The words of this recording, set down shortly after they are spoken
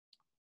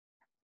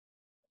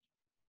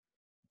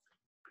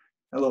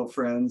Hello,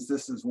 friends.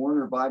 This is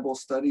Warner Bible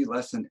Study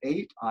Lesson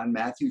 8 on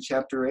Matthew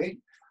chapter 8.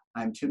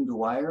 I'm Tim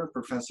Dwyer,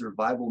 Professor of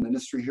Bible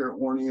Ministry here at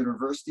Warner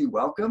University.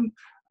 Welcome.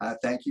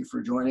 Thank you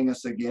for joining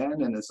us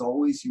again. And as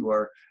always, you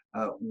are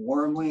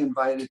warmly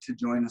invited to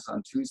join us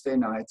on Tuesday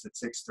nights at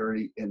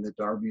 6:30 in the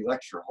Darby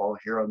Lecture Hall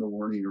here on the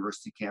Warner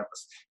University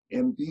campus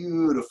in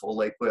beautiful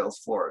Lake Wales,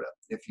 Florida,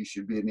 if you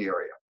should be in the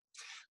area.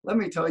 Let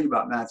me tell you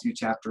about Matthew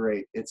chapter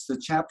 8. It's the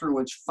chapter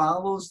which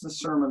follows the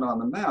Sermon on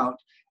the Mount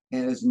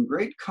and is in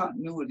great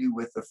continuity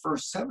with the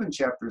first 7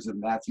 chapters of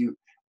Matthew,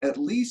 at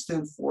least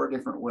in 4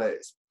 different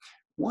ways.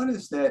 One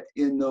is that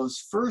in those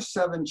first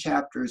 7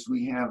 chapters,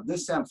 we have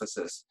this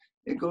emphasis.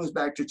 It goes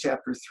back to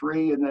chapter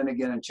 3 and then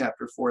again in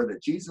chapter 4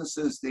 that Jesus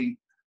is the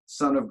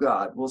Son of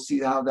God. We'll see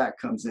how that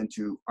comes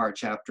into our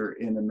chapter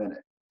in a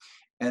minute.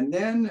 And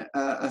then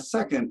a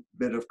second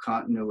bit of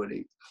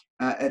continuity.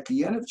 At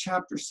the end of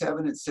chapter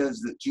 7, it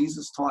says that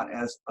Jesus taught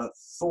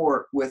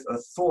with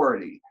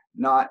authority,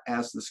 not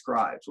as the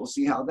scribes. We'll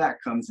see how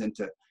that comes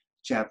into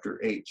chapter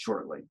 8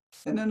 shortly.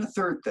 And then a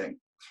third thing.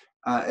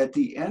 At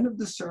the end of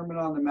the Sermon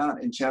on the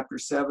Mount in chapter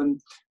 7,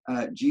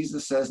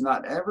 Jesus says,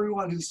 "Not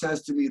everyone who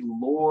says to me,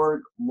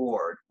 'Lord,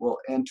 Lord,' will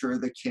enter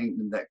the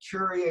kingdom." That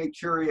Kyrie,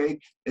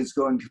 Kyrie is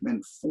going to come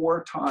in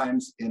 4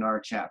 times in our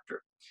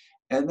chapter.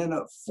 And then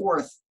a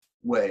fourth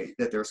way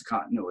that there's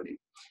continuity.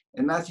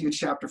 In Matthew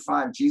chapter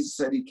 5, Jesus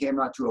said he came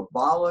not to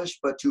abolish,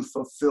 but to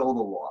fulfill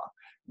the law.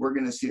 We're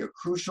going to see a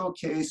crucial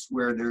case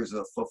where there's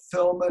a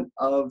fulfillment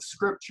of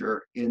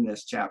Scripture in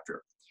this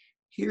chapter.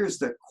 Here's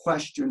the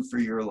question for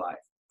your life.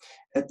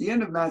 At the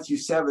end of Matthew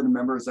 7,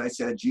 remember, as I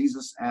said,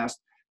 Jesus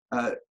asked,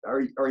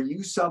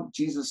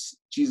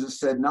 Jesus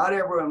said, "Not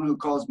everyone who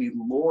calls me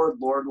Lord,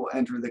 Lord will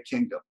enter the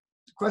kingdom."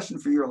 The question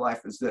for your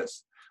life is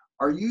this.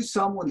 Are you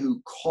someone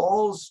who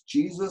calls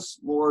Jesus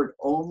Lord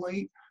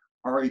only,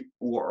 or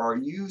are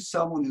you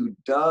someone who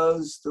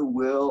does the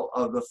will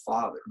of the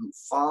Father, who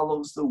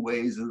follows the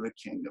ways of the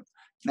kingdom?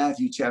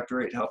 Matthew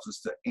chapter 8 helps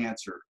us to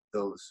answer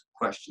those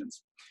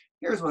questions.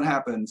 Here's what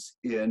happens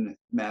in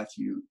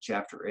Matthew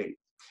chapter 8.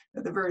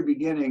 At the very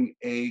beginning,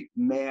 a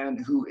man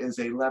who is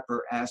a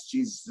leper asks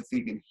Jesus if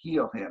he can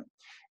heal him.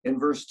 In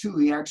verse 2,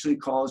 he actually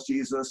calls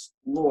Jesus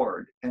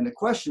Lord. And the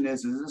question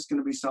is this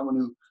going to be someone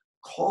who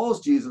calls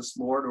Jesus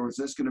Lord, or is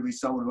this going to be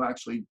someone who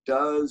actually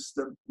does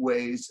the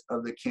ways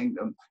of the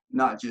kingdom,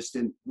 not just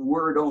in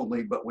word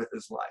only, but with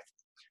his life?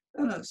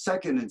 Then a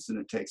second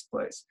incident takes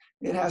place.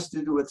 It has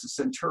to do with a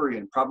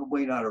centurion,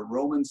 probably not a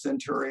Roman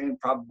centurion,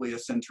 probably a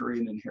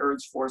centurion in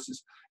Herod's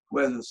forces, who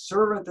has a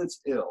servant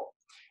that's ill.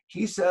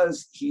 He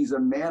says he's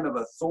a man of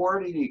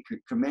authority. He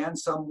could command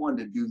someone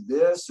to do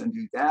this and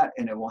do that,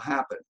 and it will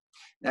happen.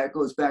 That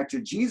goes back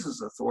to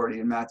Jesus' authority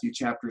in Matthew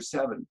chapter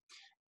 7.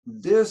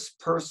 This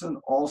person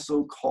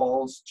also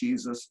calls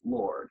Jesus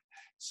Lord.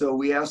 So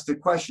we ask the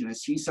question,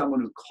 is he someone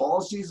who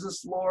calls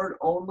Jesus Lord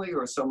only,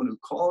 or someone who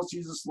calls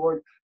Jesus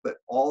Lord, but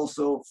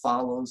also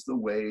follows the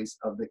ways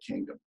of the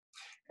kingdom?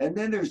 And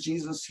then there's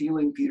Jesus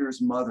healing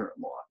Peter's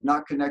mother-in-law,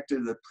 not connected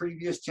to the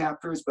previous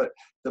chapters, but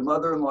the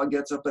mother-in-law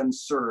gets up and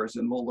serves.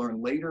 And we'll learn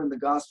later in the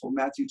gospel,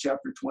 Matthew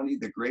chapter 20,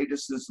 the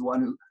greatest is the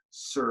one who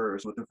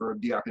serves, with the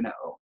verb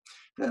diakoneo.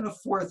 Then a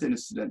fourth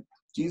incident.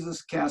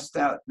 Jesus cast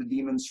out the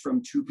demons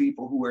from 2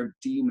 people who are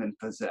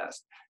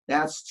demon-possessed.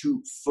 That's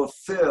to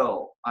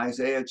fulfill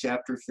Isaiah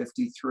chapter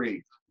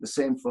 53, the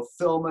same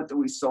fulfillment that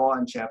we saw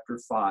in chapter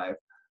 5,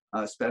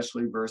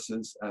 especially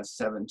verses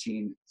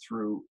 17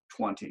 through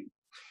 20.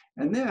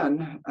 And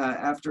then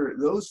after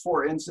those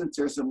 4 incidents,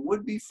 there's some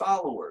would-be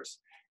followers.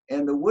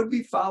 And the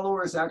would-be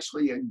followers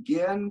actually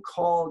again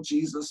call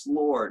Jesus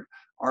Lord.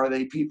 Are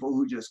they people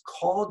who just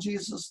call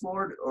Jesus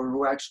Lord, or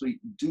who actually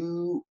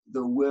do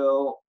the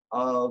will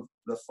of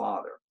the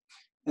Father?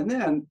 And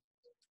then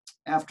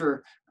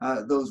after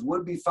those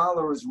would-be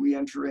followers, we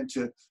enter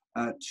into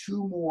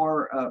 2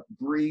 more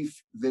brief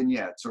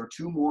vignettes, or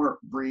 2 more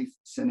brief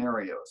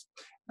scenarios.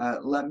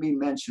 Let me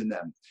mention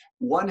them.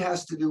 One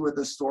has to do with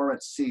the storm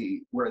at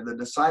sea, where the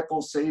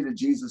disciples say to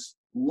Jesus,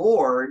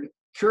 "Lord,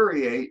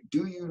 Kyrie,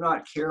 do you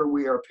not care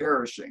we are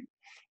perishing?"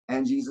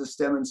 And Jesus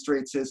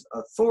demonstrates his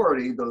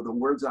authority, though the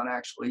word's not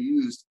actually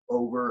used,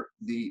 over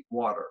the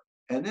water.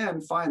 And then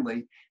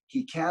finally,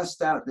 he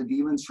cast out the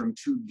demons from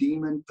 2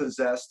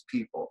 demon-possessed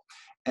people.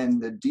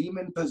 And the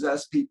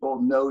demon-possessed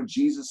people know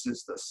Jesus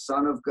is the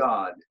Son of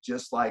God,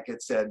 just like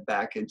it said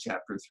back in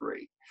chapter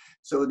 3.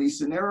 So these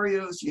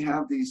scenarios, you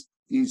have these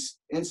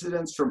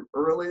incidents from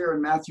earlier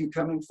in Matthew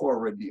coming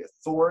forward. The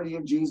authority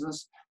of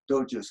Jesus.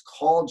 Don't just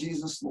call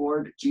Jesus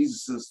Lord.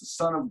 Jesus is the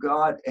Son of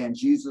God, and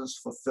Jesus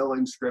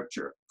fulfilling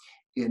Scripture.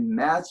 In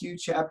Matthew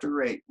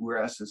chapter 8, we're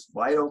asked this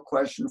vital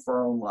question for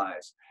our own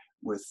lives,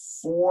 with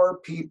 4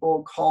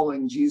 people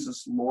calling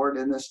Jesus Lord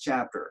in this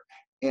chapter.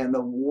 And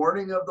the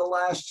warning of the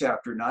last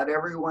chapter, not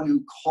everyone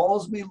who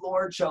calls me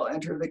Lord shall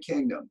enter the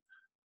kingdom.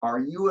 Are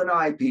you and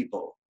I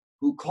people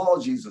who call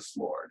Jesus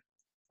Lord,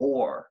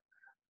 or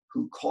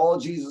who call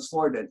Jesus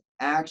Lord and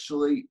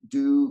actually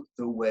do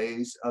the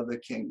ways of the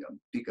kingdom?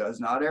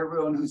 Because not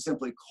everyone who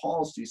simply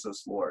calls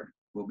Jesus Lord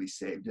will be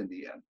saved in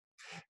the end.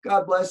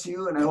 God bless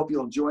you, and I hope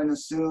you'll join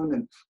us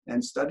soon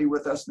and study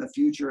with us in the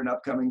future in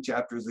upcoming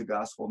chapters of the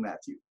Gospel of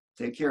Matthew.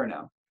 Take care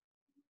now.